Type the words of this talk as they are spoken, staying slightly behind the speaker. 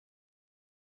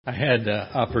I had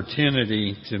the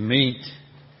opportunity to meet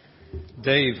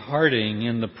Dave Harding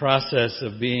in the process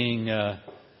of being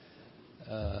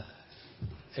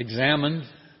examined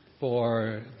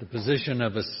for the position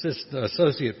of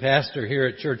associate pastor here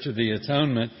at Church of the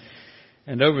Atonement.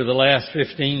 And over the last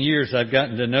 15 years, I've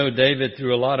gotten to know David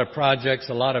through a lot of projects,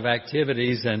 a lot of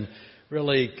activities, and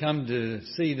really come to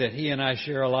see that he and I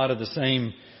share a lot of the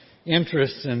same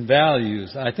interests and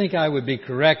values. I think I would be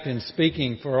correct in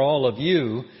speaking for all of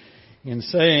you in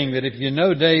saying that if you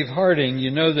know Dave Harding,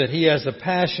 you know that he has a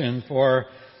passion for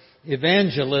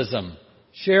evangelism,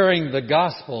 sharing the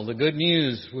gospel, the good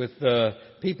news with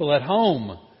people at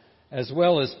home as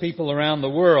well as people around the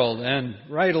world. And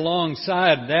right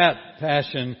alongside that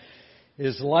passion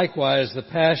is likewise the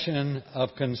passion of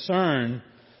concern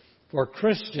for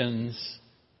Christians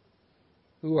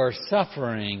who are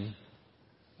suffering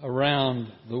around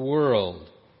the world.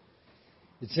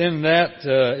 It's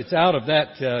out of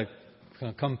that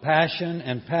compassion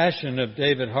and passion of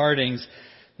David Harding's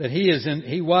that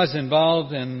he was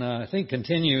involved and I think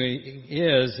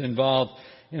is involved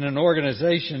in an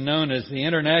organization known as the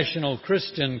International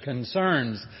Christian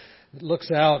Concerns. It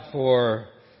looks out for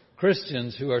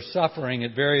Christians who are suffering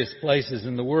at various places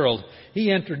in the world. He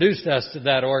introduced us to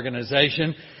that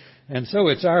organization, and so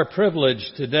it's our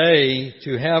privilege today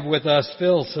to have with us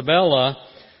Phil Sabella,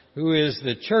 who is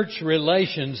the Church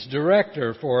Relations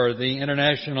Director for the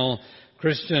International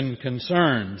Christian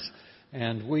Concerns.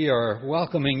 And we are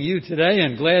welcoming you today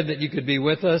and glad that you could be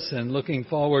with us and looking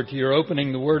forward to your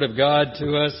opening the Word of God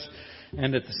to us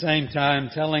and at the same time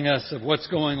telling us of what's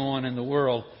going on in the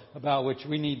world about which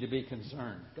we need to be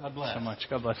concerned. God bless. So much.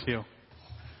 God bless you.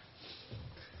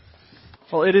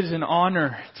 Well, it is an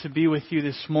honor to be with you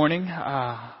this morning.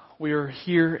 We were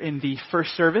here in the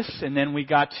first service, and then we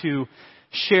got to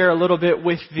share a little bit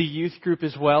with the youth group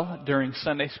as well during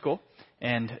Sunday school.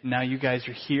 And now you guys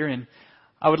are here, and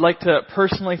I would like to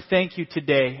personally thank you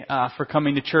today for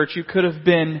coming to church. You could have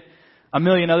been a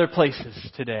million other places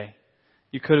today.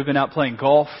 You could have been out playing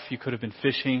golf. You could have been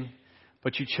fishing,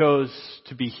 but you chose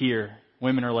to be here.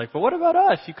 Women are like, but what about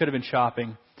us? You could have been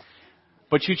shopping.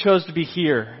 But you chose to be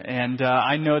here, and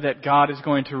I know that God is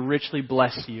going to richly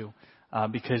bless you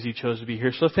because you chose to be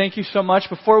here. So thank you so much.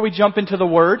 Before we jump into the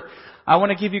Word, I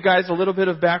want to give you guys a little bit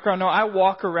of background. Now, I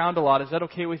walk around a lot. Is that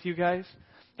okay with you guys?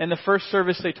 In the first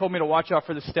service, they told me to watch out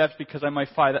for the steps because I might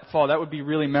fall. That would be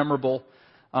really memorable.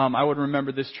 I would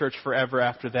remember this church forever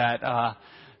after that.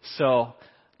 So,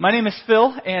 my name is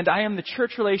Phil, and I am the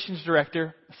Church Relations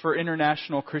Director for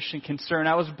International Christian Concern.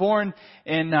 I was born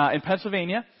in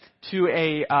Pennsylvania to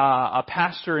a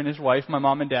pastor and his wife, my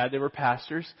mom and dad. They were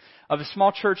pastors of a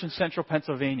small church in central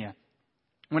Pennsylvania.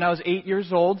 When I was 8 years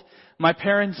old, my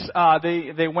parents,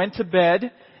 they went to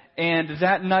bed, and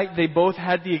that night they both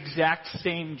had the exact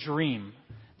same dream.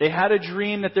 They had a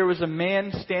dream that there was a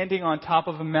man standing on top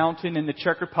of a mountain in the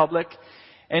Czech Republic,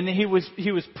 and he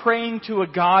was praying to a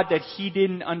God that he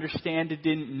didn't understand and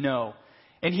didn't know.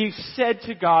 And he said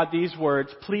to God these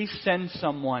words, "Please send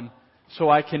someone so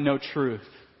I can know truth."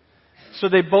 So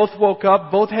they both woke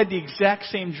up, both had the exact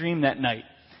same dream that night.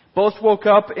 Both woke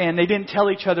up and they didn't tell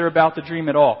each other about the dream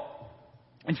at all.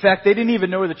 In fact, they didn't even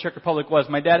know where the Czech Republic was.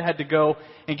 My dad had to go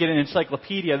and get an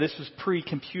encyclopedia. This was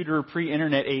pre-computer,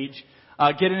 pre-internet age.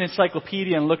 Get an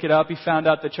encyclopedia and look it up. He found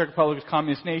out the Czech Republic was a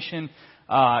communist nation,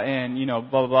 and, blah,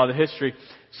 blah, blah, the history.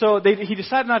 So he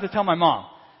decided not to tell my mom.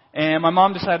 And my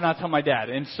mom decided not to tell my dad.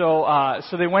 And so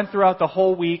they went throughout the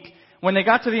whole week. When they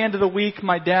got to the end of the week,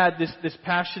 my dad, this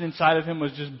passion inside of him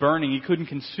was just burning. He couldn't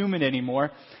consume it anymore.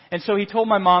 And so he told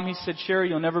my mom, he said, "Sherry,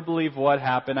 you'll never believe what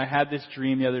happened. I had this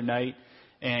dream the other night."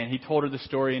 And he told her the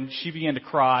story, and she began to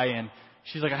cry, and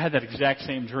she's like, "I had that exact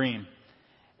same dream."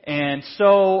 And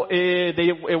so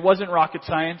it wasn't rocket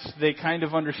science. They kind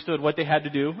of understood what they had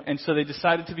to do, and so they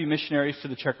decided to be missionaries to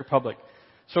the Czech Republic.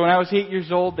 So when I was 8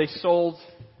 years old, they sold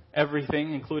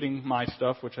everything, including my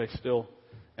stuff, which I still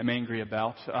am angry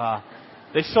about.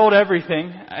 They sold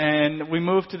everything, and we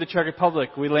moved to the Czech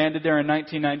Republic. We landed there in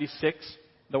 1996.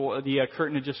 The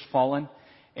curtain had just fallen.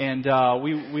 And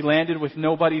we landed with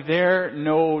nobody there,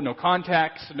 no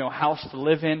contacts, no house to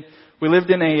live in. We lived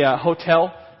in a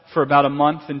hotel for about a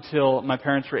month until my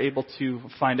parents were able to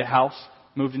find a house,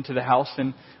 moved into the house.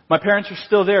 And my parents are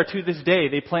still there to this day.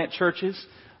 They plant churches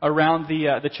around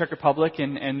the Czech Republic,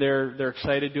 and they're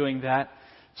excited doing that.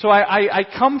 So I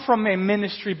come from a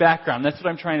ministry background. That's what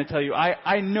I'm trying to tell you.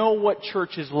 I know what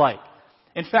church is like.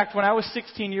 In fact, when I was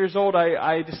 16 years old,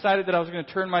 I decided that I was going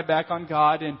to turn my back on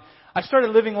God, and I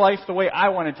started living life the way I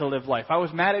wanted to live life. I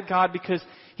was mad at God because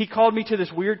He called me to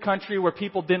this weird country where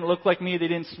people didn't look like me, they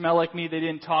didn't smell like me, they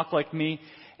didn't talk like me.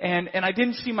 And I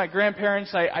didn't see my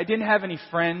grandparents. I didn't have any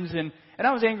friends. And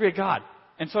I was angry at God.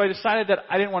 And so I decided that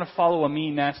I didn't want to follow a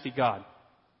mean, nasty God.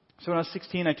 So when I was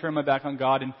 16, I turned my back on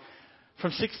God. And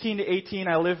from 16 to 18,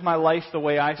 I lived my life the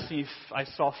way I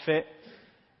saw fit.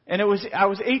 And I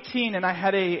was 18 and I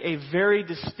had a very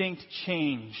distinct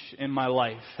change in my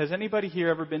life. Has anybody here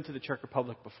ever been to the Czech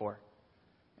Republic before?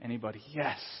 Anybody?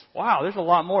 Yes. Wow, there's a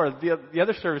lot more. The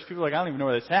other service, people are like, I don't even know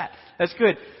where that's at. That's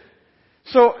good.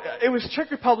 So it was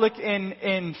Czech Republic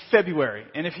in February.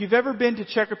 And if you've ever been to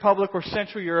Czech Republic or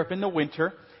Central Europe in the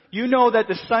winter, you know that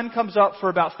the sun comes up for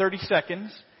about 30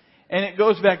 seconds and it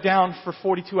goes back down for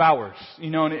 42 hours.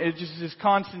 And it's just this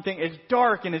constant thing. It's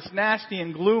dark and it's nasty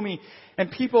and gloomy and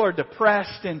people are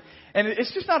depressed and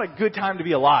it's just not a good time to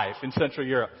be alive in Central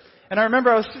Europe. And I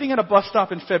remember I was sitting at a bus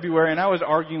stop in February and I was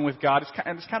arguing with God.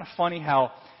 It's kind of funny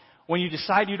how when you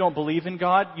decide you don't believe in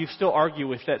God, you still argue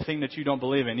with that thing that you don't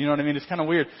believe in. You know what I mean? It's kind of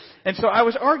weird. And so I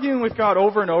was arguing with God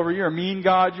over and over. You're a mean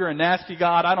God. You're a nasty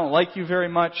God. I don't like you very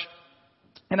much.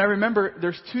 And I remember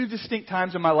there's 2 distinct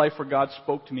times in my life where God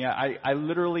spoke to me. I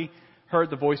literally heard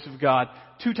the voice of God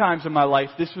 2 times in my life.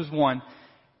 This was one.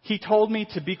 He told me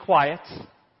to be quiet.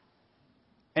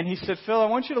 And he said, Phil, I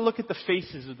want you to look at the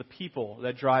faces of the people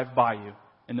that drive by you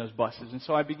in those buses. And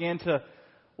so I began to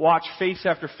watch face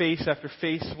after face after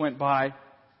face went by.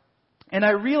 And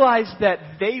I realized that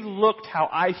they looked how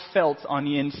I felt on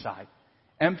the inside.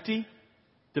 Empty,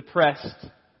 depressed,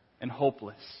 and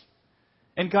hopeless.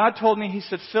 And God told me, He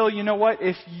said, Phil, you know what?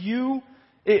 If you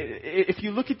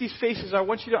look at these faces, I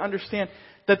want you to understand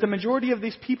that the majority of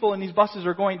these people in these buses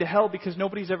are going to hell because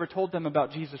nobody's ever told them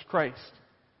about Jesus Christ.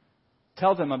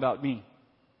 Tell them about me.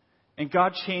 And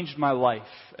God changed my life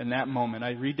in that moment.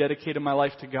 I rededicated my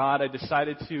life to God. I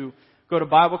decided to go to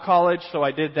Bible college, so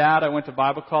I did that. I went to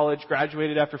Bible college,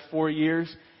 graduated after 4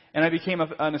 years, and I became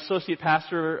an associate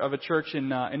pastor of a church in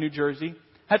New Jersey.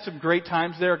 Had some great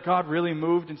times there. God really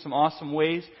moved in some awesome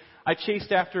ways. I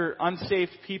chased after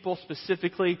unsaved people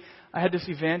specifically. I had this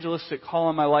evangelistic call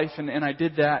on my life, and I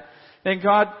did that. Then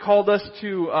God called us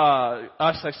to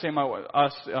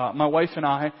my wife and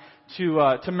I,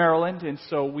 to Maryland, and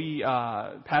so we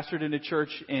pastored in a church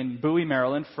in Bowie,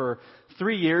 Maryland for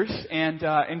 3 years, and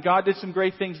God did some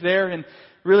great things there and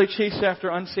really chased after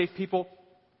unsafe people.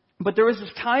 But there was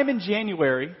this time in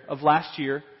January of last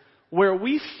year where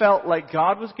we felt like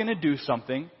God was going to do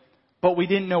something, but we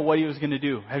didn't know what He was going to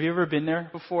do. Have you ever been there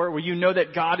before, where you know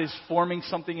that God is forming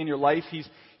something in your life?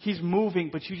 He's moving,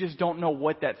 but you just don't know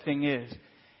what that thing is.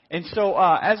 And so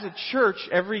as a church,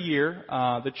 every year,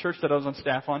 the church that I was on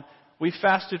staff on, we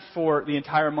fasted for the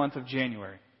entire month of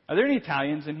January. Are there any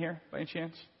Italians in here, by any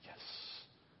chance? Yes.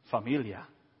 Familia.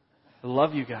 I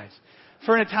love you guys.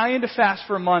 For an Italian to fast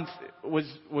for a month was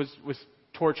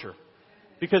torture.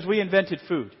 Because we invented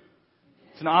food.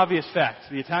 It's an obvious fact.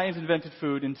 The Italians invented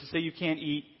food, and to say you can't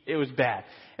eat, it was bad.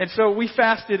 And so we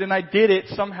fasted, and I did it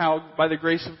somehow. By the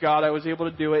grace of God, I was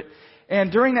able to do it. And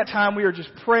during that time, we were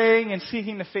just praying and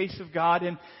seeking the face of God.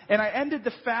 And I ended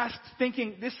the fast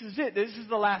thinking, this is it. This is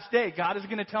the last day. God is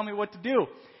going to tell me what to do.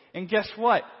 And guess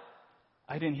what?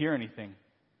 I didn't hear anything.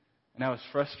 And I was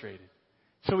frustrated.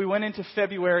 So we went into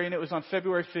February, and it was on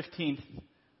February 15th.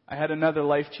 I had another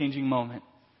life-changing moment.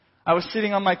 I was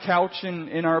sitting on my couch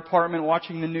in our apartment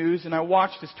watching the news, and I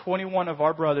watched as 21 of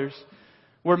our brothers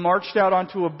were marched out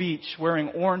onto a beach wearing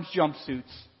orange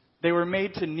jumpsuits. They were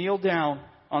made to kneel down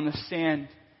on the sand,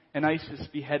 and ISIS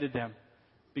beheaded them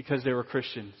because they were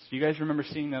Christians. Do you guys remember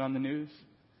seeing that on the news?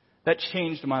 That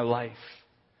changed my life.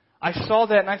 I saw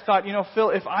that and I thought,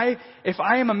 Phil, if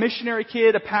I am a missionary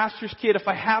kid, a pastor's kid, if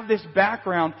I have this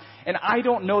background and I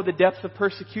don't know the depth of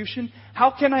persecution, how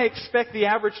can I expect the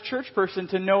average church person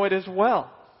to know it as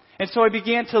well? And so I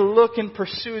began to look and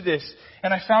pursue this.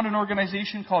 And I found an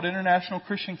organization called International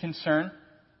Christian Concern.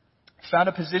 I found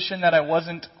a position that I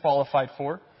wasn't qualified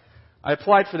for. I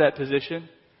applied for that position.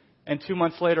 And 2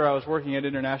 months later, I was working at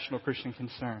International Christian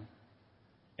Concern.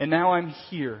 And now I'm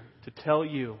here to tell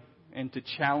you and to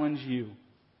challenge you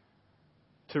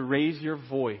to raise your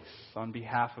voice on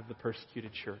behalf of the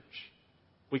persecuted church.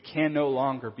 We can no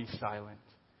longer be silent.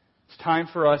 It's time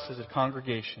for us as a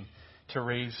congregation to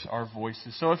raise our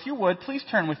voices. So if you would, please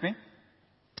turn with me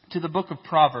to the book of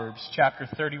Proverbs, chapter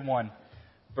 31,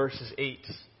 verses 8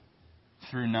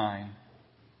 through 9.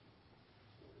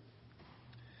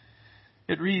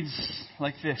 It reads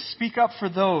like this: Speak up for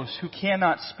those who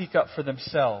cannot speak up for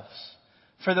themselves,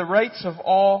 for the rights of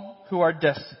all who are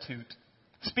destitute.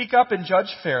 Speak up and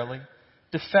judge fairly.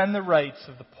 Defend the rights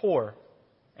of the poor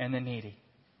and the needy.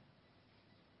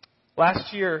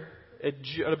 Last year,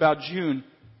 at about June,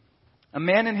 a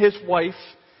man and his wife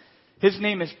His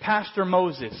name is Pastor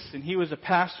Moses, and he was a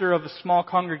pastor of a small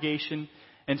congregation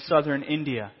in southern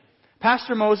India.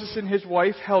 Pastor Moses and his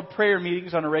wife held prayer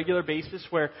meetings on a regular basis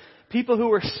where people who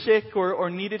were sick or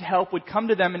needed help would come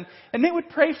to them and they would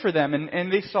pray for them.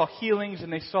 And they saw healings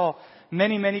and they saw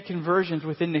many, many conversions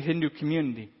within the Hindu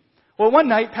community. Well, one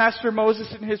night, Pastor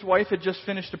Moses and his wife had just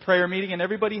finished a prayer meeting and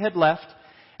everybody had left.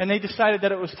 And they decided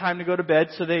that it was time to go to bed,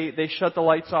 so they shut the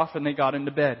lights off and they got into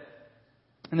bed.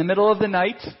 In the middle of the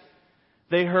night,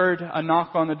 they heard a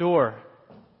knock on the door.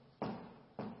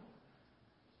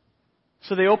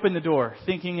 So they opened the door,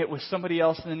 thinking it was somebody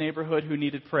else in the neighborhood who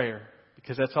needed prayer,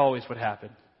 because that's always what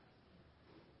happened.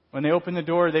 When they opened the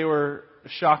door, they were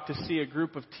shocked to see a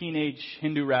group of teenage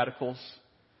Hindu radicals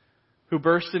who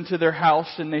burst into their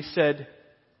house and they said,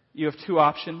 "You have two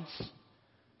options,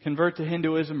 convert to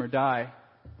Hinduism or die."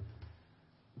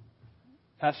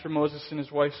 Pastor Moses and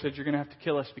his wife said, "You're going to have to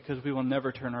kill us because we will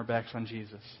never turn our backs on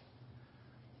Jesus."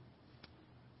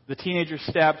 The teenagers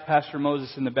stabbed Pastor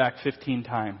Moses in the back 15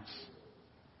 times.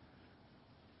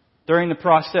 During the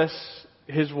process,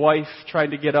 his wife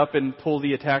tried to get up and pull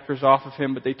the attackers off of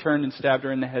him, but they turned and stabbed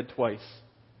her in the head twice.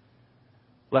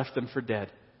 Left them for dead.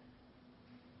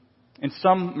 In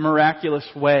some miraculous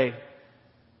way,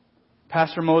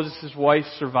 Pastor Moses' wife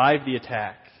survived the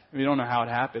attack. We don't know how it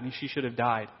happened. She should have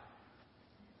died.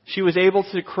 She was able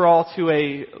to crawl to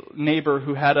a neighbor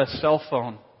who had a cell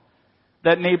phone.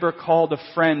 That neighbor called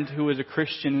a friend who was a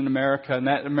Christian in America, and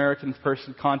that American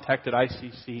person contacted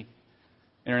ICC,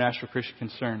 International Christian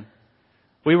Concern.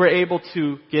 We were able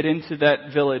to get into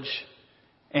that village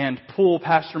and pull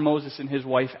Pastor Moses and his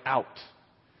wife out.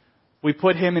 We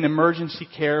put him in emergency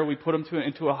care. We put him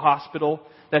into a hospital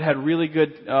that had really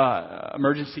good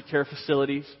emergency care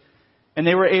facilities. And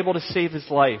they were able to save his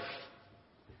life.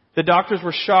 The doctors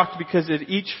were shocked because at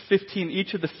each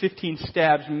of the 15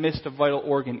 stabs missed a vital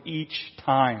organ each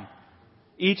time.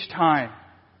 Each time.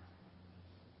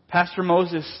 Pastor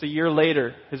Moses, a year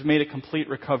later, has made a complete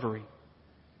recovery.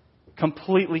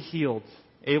 Completely healed.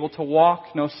 Able to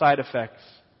walk, no side effects.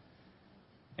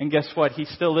 And guess what? He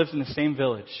still lives in the same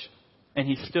village. And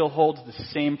he still holds the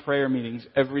same prayer meetings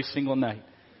every single night.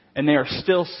 And they are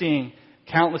still seeing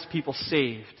countless people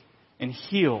saved and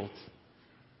healed.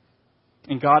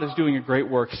 And God is doing a great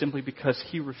work simply because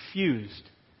he refused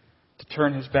to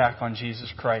turn his back on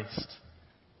Jesus Christ.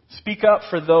 Speak up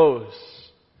for those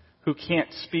who can't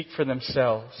speak for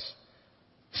themselves.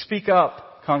 Speak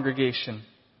up, congregation,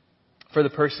 for the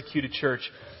persecuted church.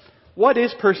 What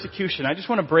is persecution? I just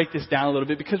want to break this down a little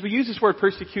bit because we use this word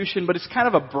persecution, but it's kind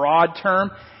of a broad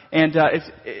term and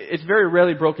it's very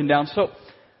rarely broken down. So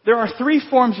there are three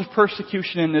forms of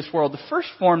persecution in this world. The first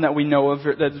form that we know of,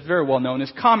 that's very well known,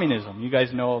 is communism. You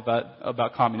guys know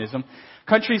about communism.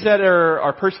 Countries that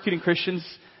are persecuting Christians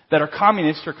that are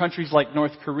communists are countries like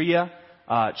North Korea,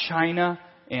 China,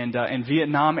 and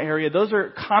Vietnam area. Those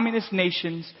are communist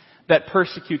nations that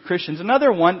persecute Christians.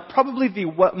 Another one, probably the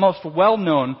most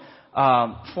well-known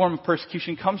form of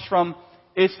persecution, comes from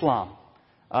Islam.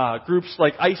 Groups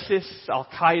like ISIS,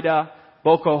 Al-Qaeda,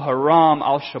 Boko Haram,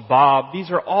 Al-Shabaab. These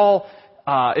are all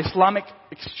Islamic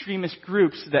extremist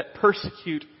groups that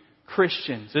persecute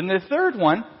Christians. And the third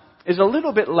one is a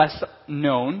little bit less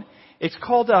known. It's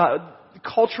called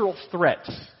cultural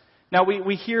threats. Now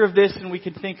we hear of this and we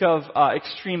can think of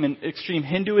extreme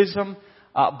Hinduism,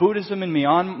 Buddhism in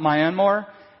Myanmar.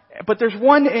 But there's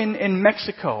one in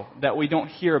Mexico that we don't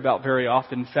hear about very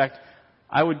often. In fact,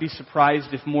 I would be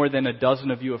surprised if more than a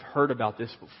dozen of you have heard about this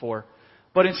before.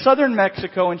 But in southern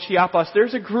Mexico, in Chiapas,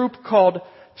 there's a group called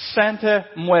Santa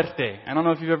Muerte. I don't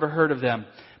know if you've ever heard of them.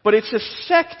 But it's a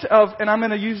sect of, and I'm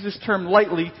going to use this term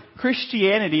lightly,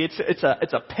 Christianity. It's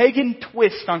a pagan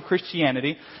twist on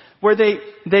Christianity, where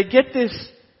they get this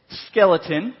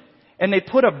skeleton, and they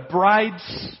put a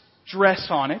bride's dress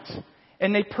on it,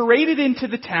 and they parade it into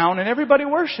the town, and everybody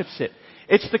worships it.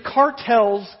 It's the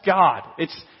cartel's god.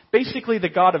 It's basically the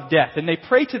god of death. And they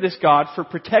pray to this god for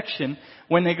protection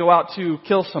when they go out to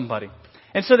kill somebody.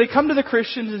 And so they come to the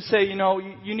Christians and say,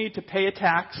 you need to pay a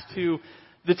tax to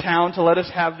the town to let us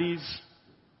have these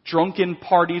drunken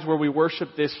parties where we worship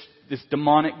this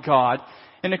demonic god.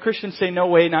 And the Christians say, no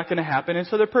way, not going to happen. And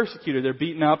so they're persecuted. They're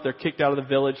beaten up. They're kicked out of the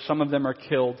village. Some of them are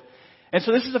killed. And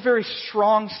so this is a very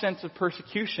strong sense of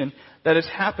persecution that is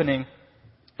happening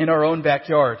in our own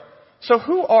backyard. So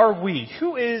who are we?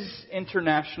 Who is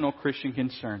International Christian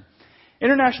Concern?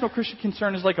 International Christian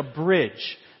Concern is like a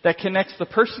bridge that connects the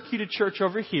persecuted church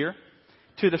over here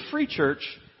to the free church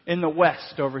in the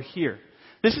West over here.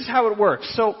 This is how it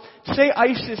works. So say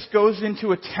ISIS goes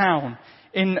into a town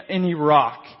in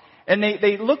Iraq and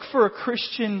they look for a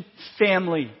Christian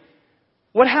family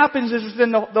what happens is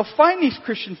then they'll find these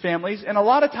Christian families, and a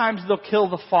lot of times they'll kill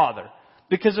the father.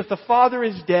 Because if the father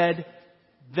is dead,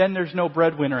 then there's no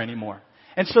breadwinner anymore.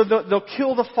 And so they'll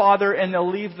kill the father and they'll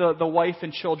leave the wife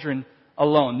and children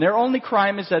alone. Their only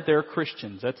crime is that they're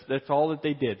Christians. That's all that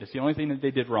they did. That's the only thing that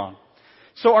they did wrong.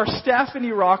 So our staff in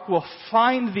Iraq will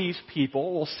find these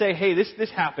people, will say, hey,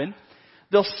 this happened.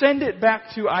 They'll send it back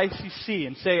to ICC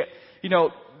and say,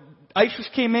 ISIS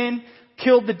came in,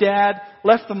 killed the dad,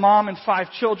 left the mom and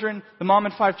 5 children. The mom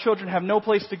and 5 children have no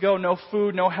place to go, no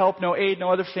food, no help, no aid,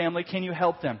 no other family. Can you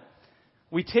help them?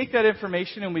 We take that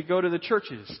information and we go to the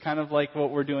churches, kind of like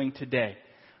what we're doing today.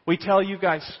 We tell you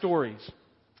guys stories.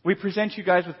 We present you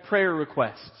guys with prayer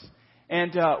requests.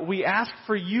 And we ask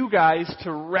for you guys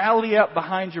to rally up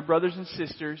behind your brothers and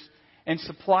sisters and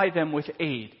supply them with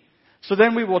aid. So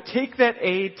then we will take that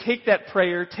aid, take that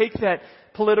prayer, take that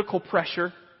political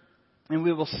pressure, and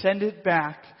we will send it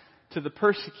back to the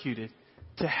persecuted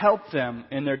to help them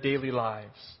in their daily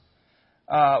lives.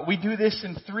 We do this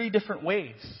in 3 different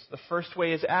ways. The first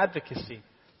way is advocacy.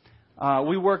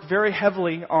 We work very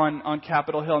heavily on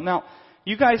Capitol Hill. Now,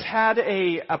 you guys had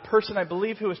a person, I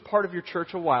believe, who was part of your church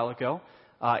a while ago,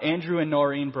 Andrew and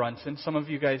Noreen Brunson. Some of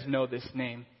you guys know this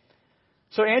name.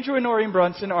 So Andrew and Noreen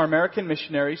Brunson are American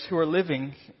missionaries who are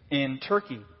living in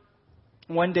Turkey.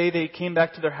 One day they came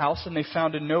back to their house and they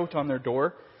found a note on their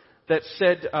door that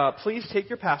said, please take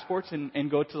your passports and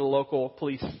go to the local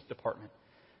police department.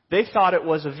 They thought it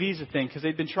was a visa thing because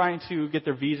they'd been trying to get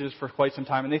their visas for quite some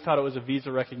time and they thought it was a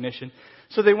visa recognition.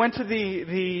 So they went to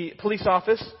the police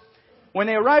office. When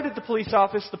they arrived at the police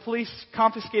office, the police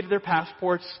confiscated their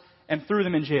passports and threw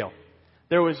them in jail.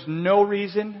 There was no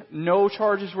reason, no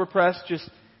charges were pressed, just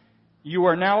you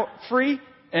are now free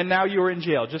and now you are in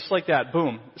jail. Just like that,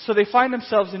 boom. So they find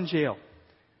themselves in jail.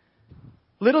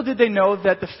 Little did they know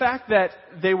that the fact that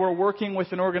they were working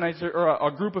with an organizer or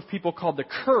a group of people called the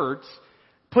Kurds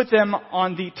put them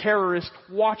on the terrorist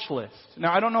watch list.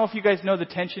 Now, I don't know if you guys know the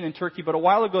tension in Turkey, but a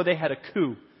while ago they had a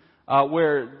coup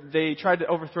where they tried to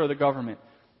overthrow the government.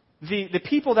 The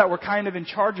people that were kind of in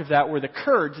charge of that were the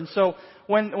Kurds, and so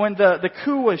when the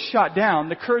coup was shot down,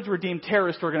 the Kurds were deemed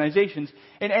terrorist organizations,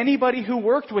 and anybody who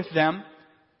worked with them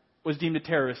was deemed a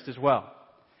terrorist as well.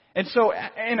 And so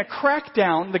in a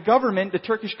crackdown, the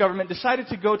Turkish government, decided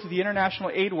to go to the international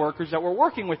aid workers that were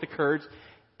working with the Kurds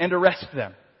and arrest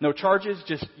them. No charges,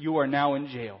 just you are now in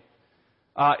jail.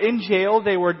 In jail,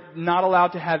 they were not allowed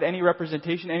to have any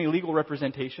representation, any legal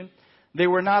representation. They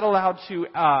were not allowed to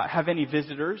have any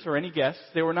visitors or any guests.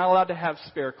 They were not allowed to have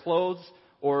spare clothes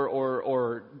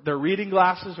or their reading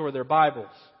glasses or their Bibles.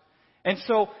 And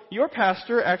so your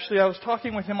pastor, actually I was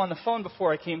talking with him on the phone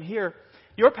before I came here,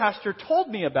 your pastor told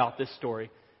me about this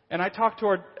story. And I talked to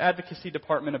our advocacy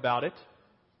department about it.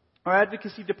 Our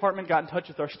advocacy department got in touch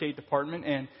with our State Department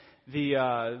and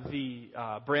the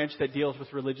branch that deals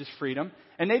with religious freedom,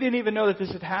 and they didn't even know that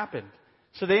this had happened.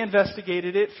 So they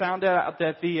investigated it, found out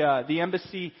that the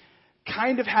embassy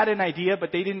kind of had an idea,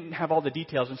 but they didn't have all the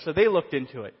details, and so they looked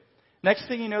into it. Next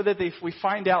thing you know, we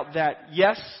find out that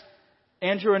yes,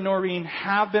 Andrew and Noreen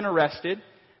have been arrested.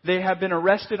 They have been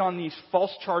arrested on these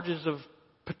false charges of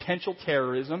potential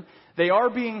terrorism. They are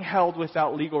being held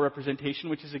without legal representation,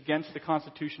 which is against the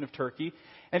Constitution of Turkey.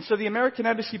 And so the American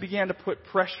embassy began to put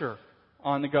pressure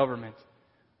on the government.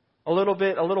 A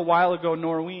little while ago,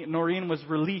 Noreen was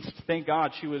released. Thank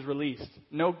God she was released.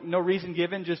 No reason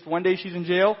given, just one day she's in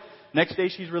jail, next day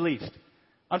she's released.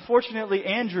 Unfortunately,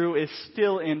 Andrew is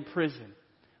still in prison.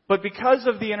 But because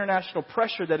of the international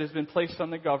pressure that has been placed on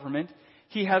the government,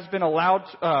 he has been allowed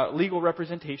legal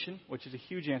representation, which is a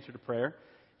huge answer to prayer.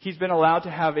 He's been allowed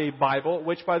to have a Bible,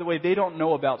 which, by the way, they don't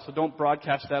know about, so don't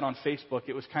broadcast that on Facebook.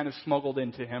 It was kind of smuggled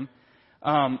into him.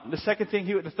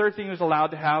 The third thing he was allowed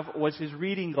to have was his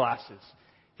reading glasses.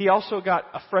 He also got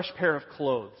a fresh pair of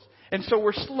clothes. And so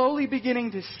we're slowly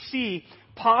beginning to see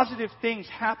positive things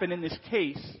happen in this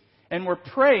case. And we're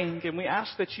praying, and we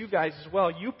ask that you guys as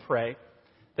well, you pray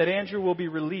that Andrew will be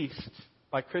released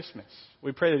by Christmas.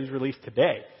 We pray that he's released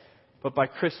today, but by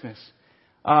Christmas.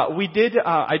 I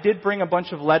did bring a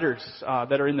bunch of letters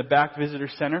that are in the back visitor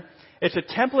center. It's a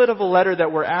template of a letter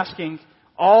that we're asking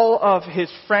all of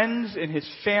his friends and his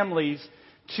families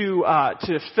to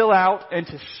fill out and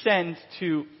to send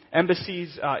to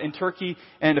embassies in Turkey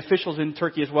and officials in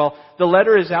Turkey as well. The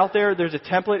letter is out there. There's a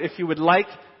template. If you would like,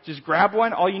 just grab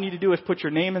one. All you need to do is put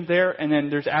your name in there, and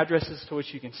then there's addresses to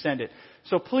which you can send it.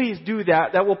 So please do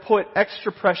that. That will put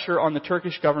extra pressure on the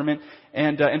Turkish government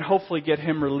and hopefully get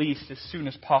him released as soon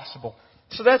as possible.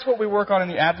 So that's what we work on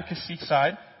the advocacy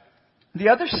side. The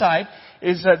other side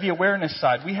is the awareness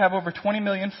side. We have over 20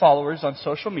 million followers on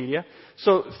social media.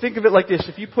 So think of it like this.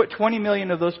 If you put 20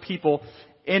 million of those people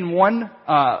in one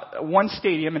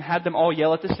stadium and had them all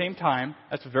yell at the same time,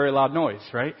 that's a very loud noise,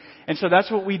 right? And so that's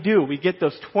what we do. We get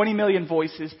those 20 million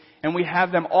voices and we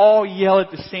have them all yell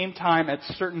at the same time at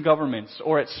certain governments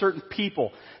or at certain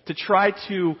people to try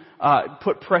to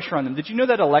put pressure on them. Did you know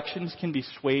that elections can be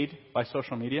swayed by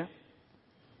social media?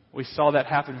 We saw that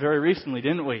happen very recently,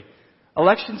 didn't we?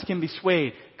 Elections can be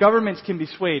swayed. Governments can be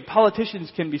swayed.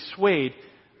 Politicians can be swayed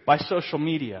by social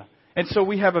media. And so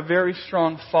we have a very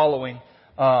strong following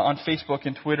on Facebook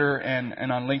and Twitter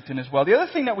and on LinkedIn as well. The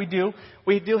other thing that we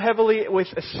deal heavily with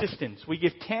assistance. We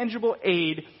give tangible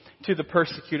aid to the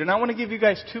persecuted. And I want to give you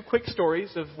guys 2 quick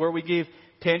stories of where we gave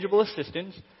tangible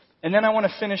assistance. And then I want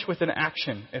to finish with an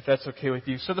action, if that's okay with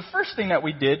you. So the first thing that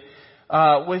we did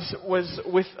was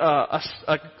with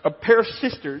a pair of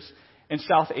sisters in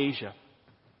South Asia.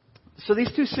 So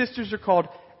these 2 sisters are called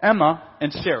Emma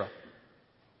and Sarah.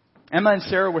 Emma and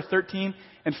Sarah were 13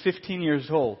 and 15 years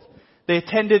old. They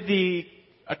attended the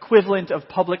equivalent of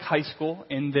public high school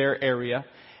in their area,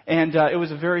 and it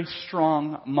was a very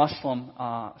strong Muslim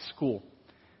school.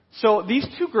 So these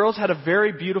 2 girls had a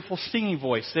very beautiful singing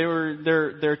voice.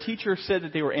 Their teacher said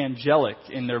that they were angelic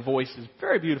in their voices,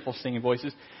 very beautiful singing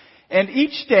voices. And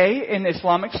each day in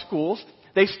Islamic schools,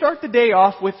 they start the day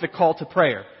off with the call to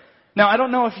prayer. Now, I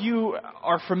don't know if you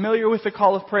are familiar with the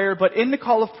call of prayer, but in the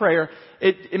call of prayer,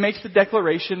 it makes the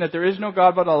declaration that there is no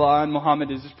God but Allah and Muhammad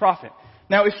is His prophet.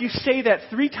 Now, if you say that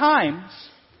 3 times,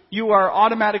 you are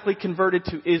automatically converted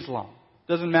to Islam.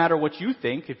 Doesn't matter what you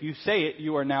think. If you say it,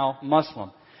 you are now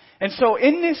Muslim. And so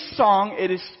in this song,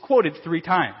 it is quoted 3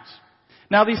 times.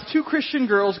 Now, these 2 Christian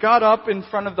girls got up in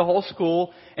front of the whole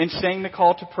school and sang the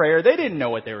call to prayer. They didn't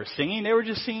know what they were singing. They were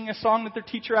just singing a song that their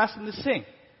teacher asked them to sing.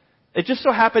 It just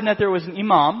so happened that there was an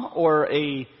imam or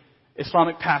a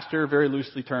Islamic pastor, very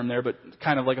loosely termed there, but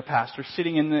kind of like a pastor,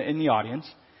 sitting in the audience.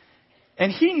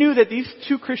 And he knew that these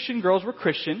 2 Christian girls were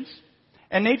Christians,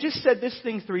 and they just said this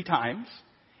thing 3 times.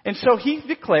 And so he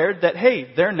declared that,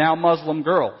 hey, they're now Muslim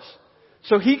girls.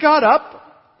 So he got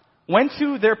up, went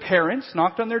to their parents,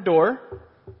 knocked on their door,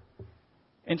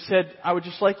 and said, I would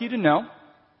just like you to know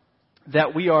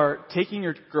that we are taking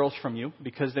your girls from you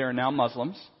because they are now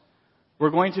Muslims. We're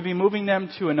going to be moving them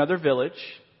to another village,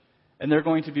 and they're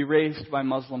going to be raised by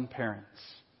Muslim parents.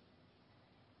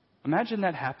 Imagine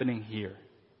that happening here.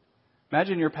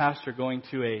 Imagine your pastor going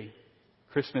to a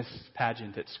Christmas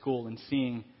pageant at school and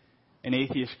seeing an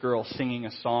atheist girl singing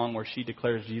a song where she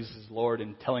declares Jesus is Lord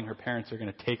and telling her parents they're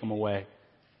going to take them away.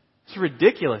 It's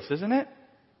ridiculous, isn't it?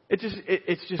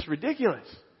 It's just ridiculous.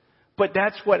 But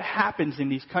that's what happens in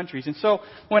these countries. And so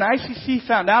when ICC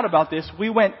found out about this, we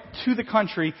went to the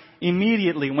country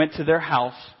immediately, went to their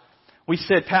house. We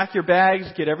said, pack your bags,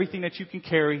 get everything that you can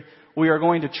carry. We are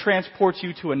going to transport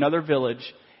you to another village.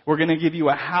 We're going to give you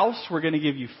a house. We're going to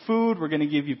give you food. We're going to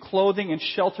give you clothing and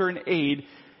shelter and aid.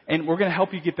 And we're going to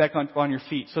help you get back on your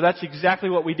feet. So that's exactly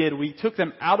what we did. We took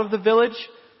them out of the village,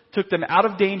 took them out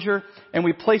of danger, and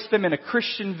we placed them in a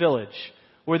Christian village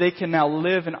where they can now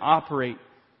live and operate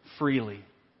freely.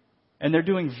 And they're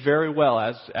doing very well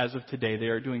as of today. They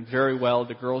are doing very well.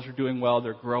 The girls are doing well.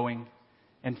 They're growing.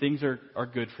 And things are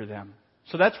good for them.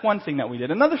 So that's one thing that we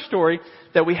did. Another story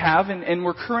that we have, and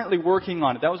we're currently working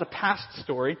on it. That was a past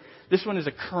story. This one is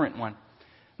a current one.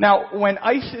 Now, when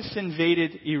ISIS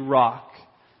invaded Iraq,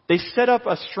 they set up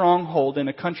a stronghold in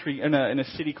a country, in a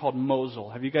city called Mosul.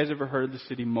 Have you guys ever heard of the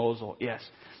city Mosul? Yes.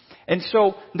 And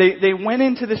so they went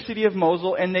into the city of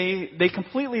Mosul and they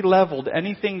completely leveled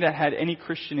anything that had any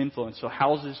Christian influence. So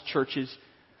houses, churches.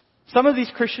 Some of these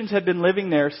Christians had been living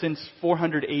there since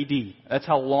 400 AD. That's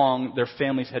how long their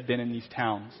families had been in these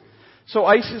towns. So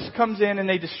ISIS comes in and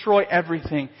they destroy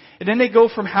everything. And then they go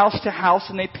from house to house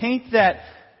and they paint that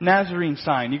Nazarene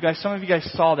sign. Some of you guys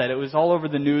saw that. It was all over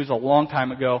the news a long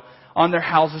time ago on their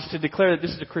houses to declare that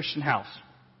this is a Christian house.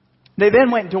 They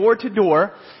then went door to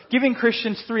door, giving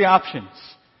Christians 3 options.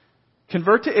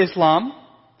 Convert to Islam,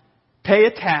 pay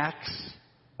a tax,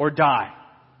 or die.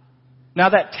 Now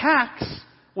that tax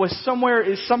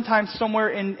is sometimes somewhere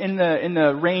in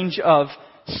the range of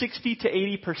 60 to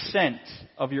 80%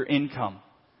 of your income.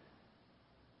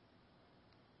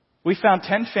 We found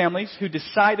 10 families who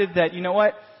decided that, you know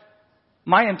what,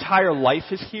 my entire life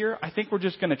is here. I think we're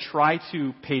just going to try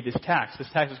to pay this tax. This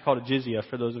tax is called a jizya,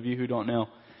 for those of you who don't know.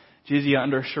 Jizya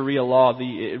under Sharia law,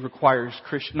 it requires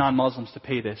non-Muslims to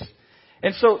pay this.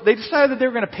 And so they decided that they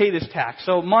were going to pay this tax.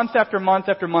 So month after month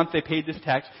after month they paid this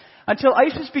tax until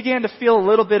ISIS began to feel a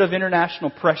little bit of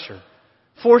international pressure.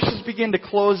 Forces began to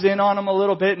close in on them a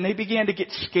little bit and they began to get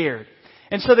scared.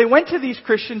 And so they went to these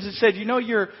Christians and said,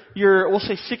 your we'll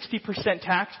say 60%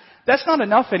 tax, that's not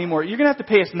enough anymore. You're going to have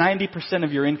to pay us 90%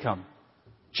 of your income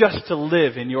just to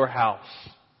live in your house.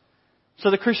 So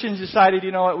the Christians decided,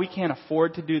 you know what, we can't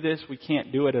afford to do this. We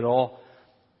can't do it at all.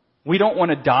 We don't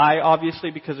want to die,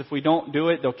 obviously, because if we don't do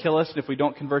it, they'll kill us. And if we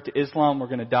don't convert to Islam, we're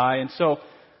going to die. And so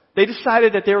they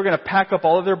decided that they were going to pack up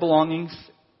all of their belongings,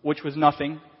 which was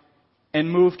nothing, and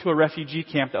move to a refugee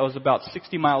camp that was about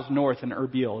 60 miles north in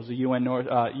Erbil. It was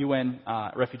a UN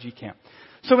refugee camp.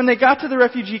 So when they got to the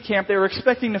refugee camp, they were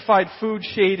expecting to find food,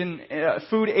 aid,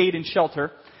 and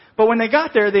shelter. But when they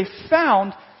got there, they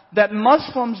found that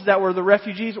Muslims that were the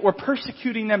refugees were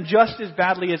persecuting them just as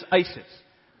badly as ISIS.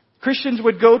 Christians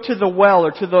would go to the well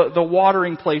or to the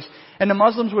watering place, and the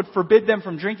Muslims would forbid them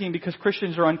from drinking because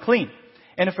Christians are unclean.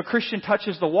 And if a Christian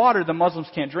touches the water, the Muslims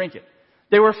can't drink it.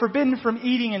 They were forbidden from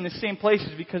eating in the same places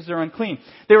because they're unclean.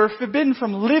 They were forbidden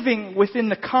from living within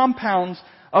the compounds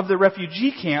of the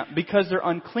refugee camp because they're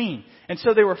unclean. And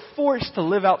so they were forced to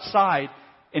live outside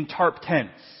in tarp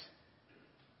tents.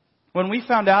 When we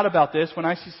found out about this, when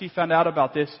ICC found out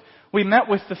about this, we met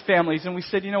with the families and we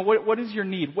said, what is your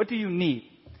need? What do you need?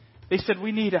 They said,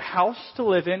 we need a house to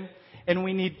live in and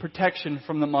we need protection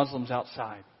from the Muslims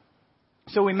outside.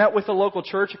 So we met with a local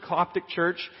church, a Coptic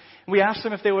church. And we asked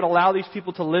them if they would allow these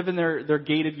people to live in their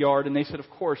gated yard. And they said, of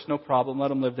course, no problem. Let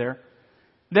them live there.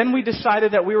 Then we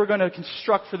decided that we were going to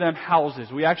construct for them houses.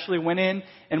 We actually went in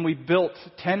and we built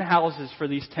 10 houses for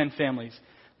these 10 families.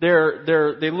 They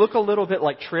look a little bit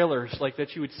like trailers like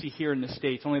that you would see here in the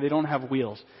States, only they don't have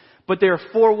wheels. But they are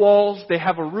 4 walls. They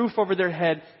have a roof over their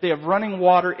head. They have running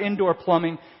water, indoor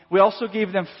plumbing. We also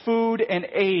gave them food and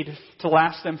aid to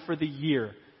last them for the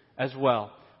year as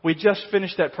well. We just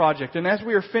finished that project. And as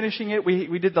we were finishing it,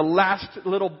 we did the last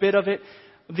little bit of it.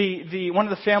 One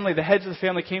of the heads of the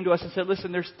family came to us and said,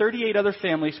 listen, there's 38 other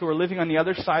families who are living on the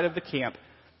other side of the camp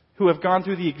who have gone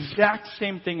through the exact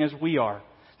same thing as we are.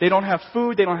 They don't have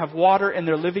food, they don't have water, and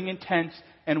they're living in tents,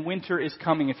 and winter is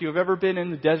coming. If you've ever been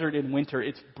in the desert in winter,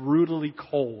 it's brutally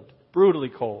cold. Brutally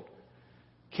cold.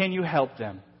 Can you help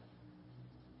them?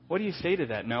 What do you say to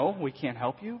that? No, we can't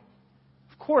help you?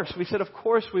 Of course. We said, of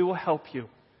course we will help you.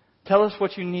 Tell us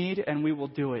what you need, and we will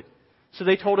do it. So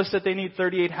they told us that they need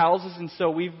 38 houses, and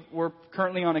so we're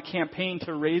currently on a campaign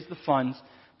to raise the funds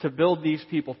to build these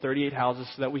people 38 houses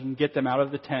so that we can get them out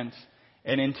of the tents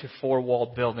and into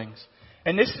 4-walled buildings.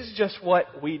 And this is just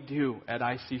what we do at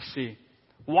ICC.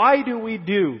 Why do we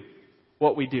do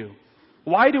what we do?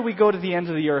 Why do we go to the ends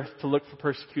of the earth to look for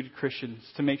persecuted Christians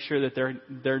to make sure that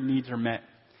their needs are met?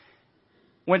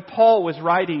 When Paul was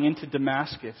riding into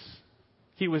Damascus,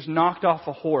 he was knocked off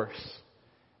a horse.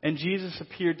 And Jesus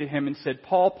appeared to him and said,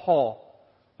 Paul, Paul,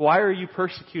 why are you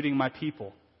persecuting my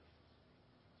people?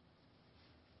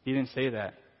 He didn't say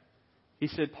that. He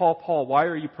said, Paul, Paul, why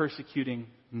are you persecuting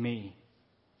me?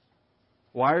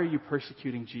 Why are you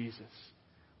persecuting Jesus?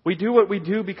 We do what we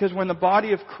do because when the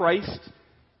body of Christ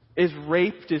is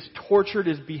raped, is tortured,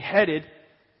 is beheaded,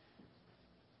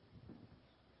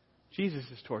 Jesus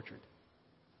is tortured,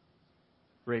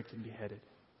 raped, and beheaded.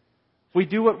 We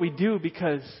do what we do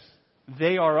because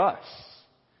they are us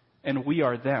and we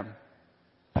are them.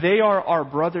 They are our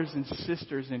brothers and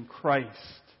sisters in Christ.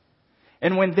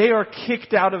 And when they are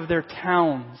kicked out of their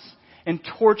towns and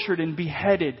tortured and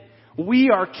beheaded, we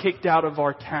are kicked out of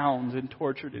our towns and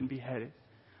tortured and beheaded.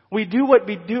 We do what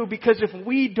we do because if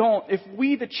we,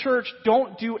 the church,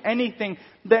 don't do anything,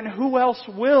 then who else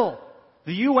will?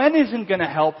 The UN isn't going to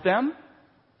help them.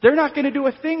 They're not going to do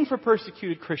a thing for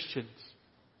persecuted Christians.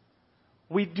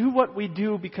 We do what we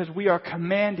do because we are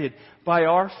commanded by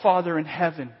our Father in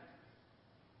heaven.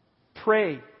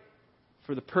 Pray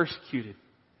for the persecuted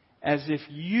as if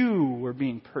you were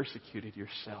being persecuted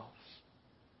yourselves.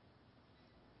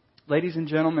 Ladies and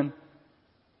gentlemen,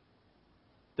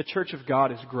 the Church of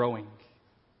God is growing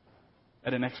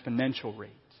at an exponential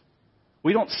rate.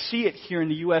 We don't see it here in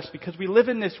the U.S. because we live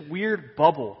in this weird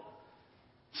bubble.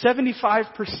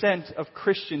 75% of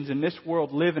Christians in this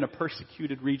world live in a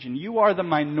persecuted region. You are the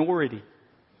minority.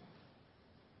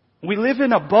 We live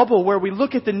in a bubble where we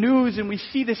look at the news and we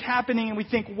see this happening and we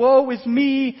think, woe is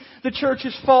me, the church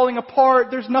is falling apart,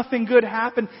 there's nothing good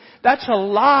happen. That's a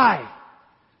lie.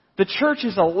 The church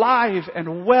is alive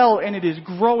and well, and it is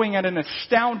growing at an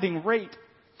astounding rate.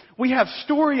 We have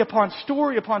story upon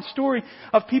story upon story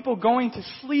of people going to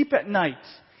sleep at night,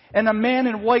 and a man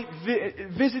in white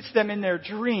visits them in their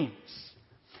dreams.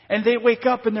 And they wake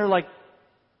up and they're like,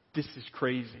 this is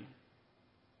crazy.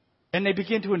 And they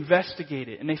begin to investigate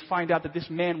it, and they find out that this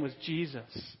man was Jesus.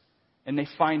 and they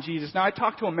find Jesus. Now, I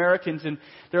talk to Americans, and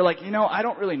they're like, I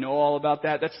don't really know all about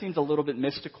that. That seems a little bit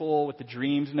mystical with the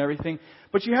dreams and everything.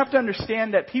 But you have to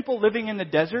understand that people living in the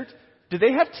desert, do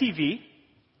they have TV?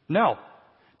 No.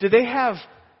 Do they have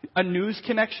a news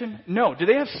connection? No. Do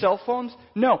they have cell phones?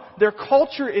 No. Their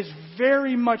culture is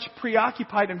very much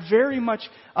preoccupied and very much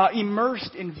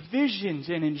immersed in visions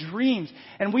and in dreams.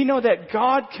 And we know that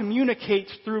God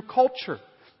communicates through culture.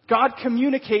 God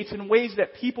communicates in ways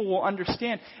that people will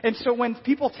understand. And so when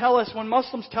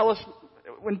Muslims tell us,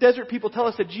 when desert people tell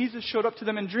us that Jesus showed up to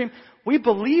them in a dream, we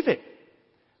believe it.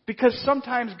 Because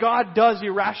sometimes God does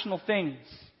irrational things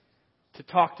to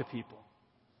talk to people.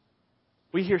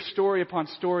 We hear story upon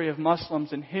story of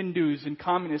Muslims and Hindus and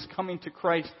communists coming to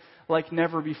Christ like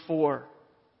never before.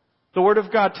 The Word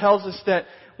of God tells us that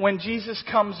when Jesus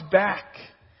comes back,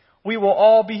 we will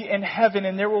all be in heaven,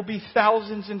 and there will be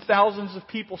thousands and thousands of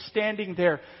people standing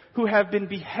there who have been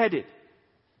beheaded,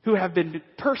 who have been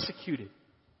persecuted.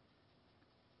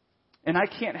 And I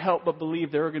can't help but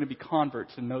believe there are going to be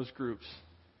converts in those groups.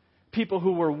 People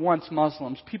who were once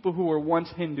Muslims, people who were once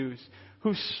Hindus,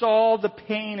 who saw the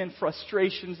pain and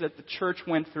frustrations that the church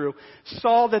went through,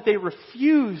 saw that they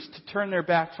refused to turn their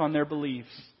backs on their beliefs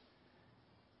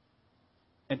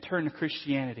and turn to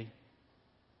Christianity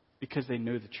because they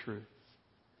knew the truth.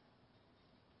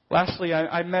 Lastly,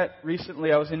 I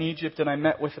was in Egypt, and I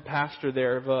met with a pastor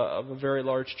there of a very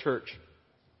large church.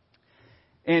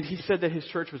 And he said that his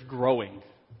church was growing.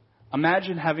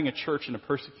 Imagine having a church in a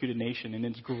persecuted nation, and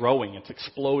it's growing, it's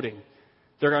exploding.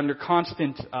 They're under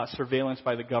constant surveillance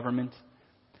by the government.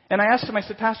 And I asked him, I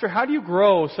said, Pastor, how do you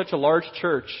grow such a large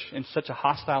church in such a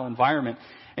hostile environment?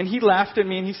 And he laughed at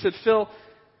me and he said, Phil,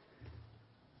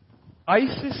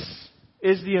 ISIS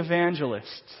is the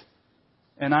evangelist,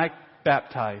 and I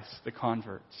baptize the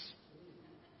converts.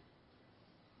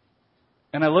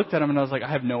 And I looked at him and I was like,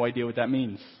 I have no idea what that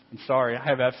means. I'm sorry, I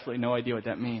have absolutely no idea what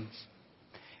that means.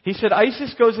 He said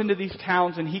ISIS goes into these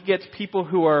towns and he gets people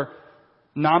who are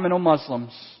nominal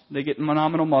Muslims. They get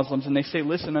nominal Muslims and they say,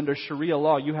 listen, under Sharia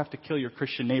law, you have to kill your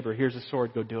Christian neighbor. Here's a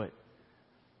sword, go do it.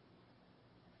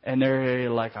 And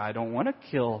they're like, I don't want to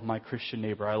kill my Christian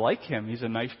neighbor. I like him. He's a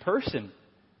nice person.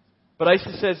 But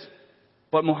ISIS says,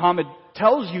 but Muhammad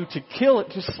tells you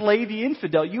to slay the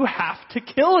infidel. You have to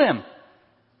kill him.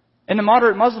 And the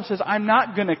moderate Muslim says, I'm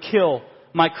not going to kill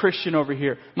my Christian over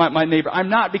here, my neighbor. I'm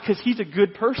not, because he's a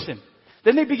good person.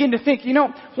 Then they begin to think,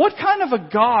 what kind of a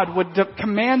God would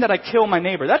command that I kill my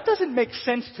neighbor? That doesn't make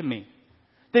sense to me.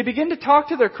 They begin to talk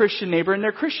to their Christian neighbor, and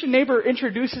their Christian neighbor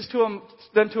introduces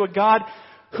them to a God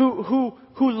who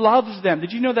loves them.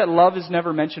 Did you know that love is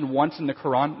never mentioned once in the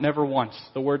Quran? Never once.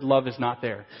 The word love is not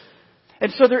there.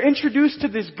 And so they're introduced to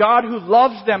this God who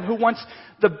loves them, who wants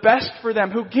the best for them,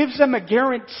 who gives them a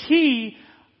guarantee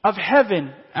of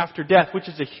heaven after death, which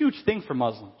is a huge thing for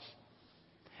Muslims.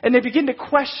 And they begin to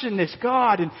question this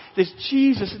God and this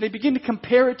Jesus, and they begin to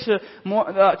compare it to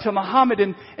Muhammad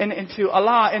and to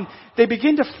Allah, and they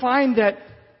begin to find that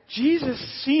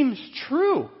Jesus seems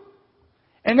true.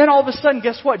 And then all of a sudden,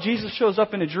 guess what? Jesus shows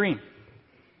up in a dream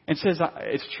and says,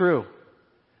 it's true.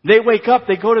 They wake up,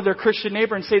 they go to their Christian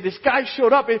neighbor and say, this guy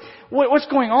showed up. What's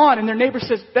going on? And their neighbor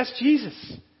says, that's Jesus.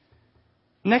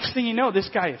 Next thing you know, this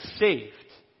guy is saved.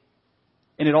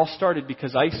 And it all started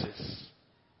because ISIS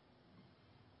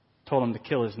told him to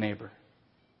kill his neighbor.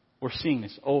 We're seeing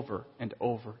this over and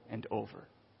over and over.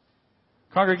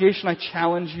 Congregation, I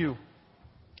challenge you.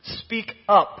 Speak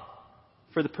up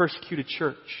for the persecuted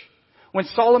church. When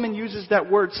Solomon uses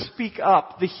that word, speak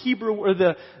up, the Hebrew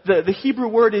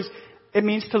word it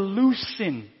means to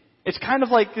loosen. It's kind of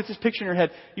like, get this picture in your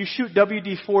head. You shoot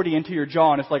WD-40 into your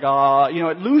jaw and it's like,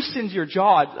 it loosens your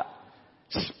jaw.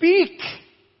 Speak.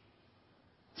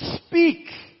 Speak.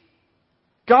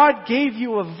 God gave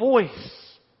you a voice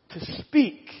to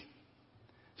speak.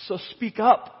 So speak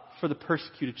up for the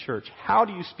persecuted church. How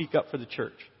do you speak up for the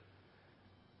church?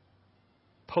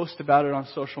 Post about it on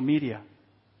social media.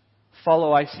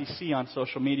 Follow ICC on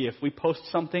social media. If we post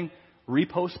something,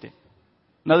 repost it.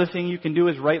 Another thing you can do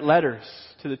is write letters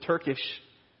to the Turkish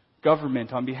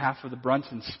government on behalf of the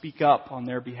Brunsons. Speak up on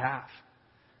their behalf.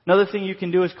 Another thing you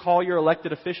can do is call your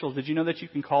elected officials. Did you know that you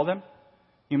can call them?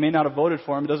 You may not have voted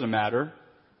for them. It doesn't matter.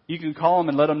 You can call them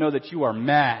and let them know that you are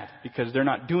mad because they're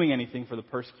not doing anything for the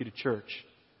persecuted church.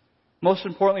 Most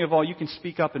importantly of all, you can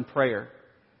speak up in prayer.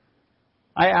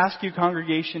 I ask you,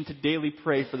 congregation, to daily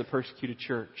pray for the persecuted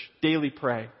church. Daily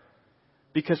pray.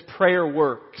 Because prayer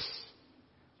works.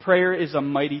 Prayer is a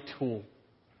mighty tool.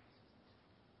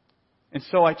 And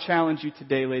so I challenge you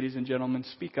today, ladies and gentlemen,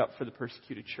 speak up for the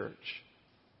persecuted church.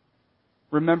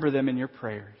 Remember them in your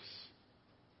prayers.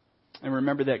 And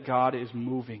remember that God is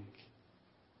moving.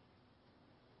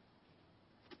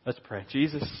 Let's pray.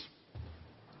 Jesus,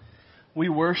 we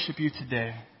worship you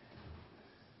today.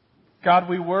 God,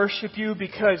 we worship you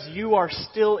because you are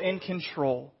still in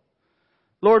control.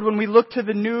 Lord, when we look to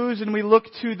the news and we look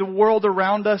to the world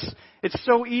around us, it's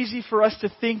so easy for us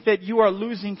to think that you are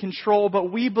losing control,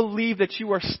 but we believe that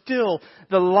you are still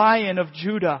the Lion of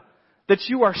Judah, that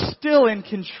you are still in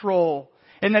control,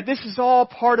 and that this is all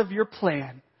part of your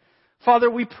plan.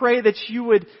 Father, we pray that you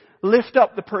would lift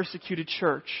up the persecuted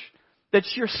church, that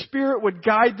your Spirit would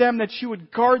guide them, that you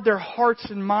would guard their hearts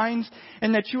and minds,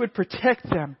 and that you would protect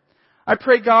them. I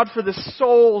pray, God, for the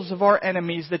souls of our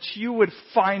enemies, that you would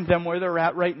find them where they're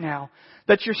at right now.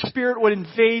 That your Spirit would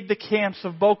invade the camps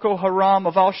of Boko Haram,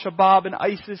 of Al-Shabaab and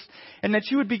ISIS, and that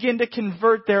you would begin to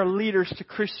convert their leaders to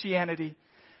Christianity.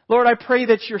 Lord, I pray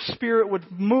that your Spirit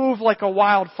would move like a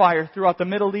wildfire throughout the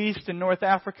Middle East and North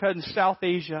Africa and South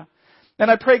Asia. And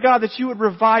I pray, God, that you would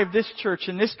revive this church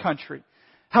in this country.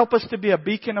 Help us to be a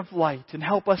beacon of light and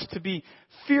help us to be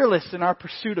fearless in our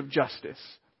pursuit of justice.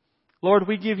 Lord,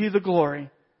 we give you the glory.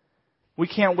 We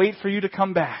can't wait for you to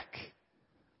come back.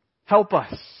 Help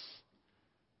us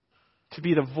to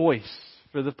be the voice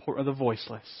for the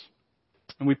voiceless.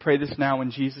 And we pray this now in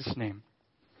Jesus' name.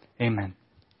 Amen.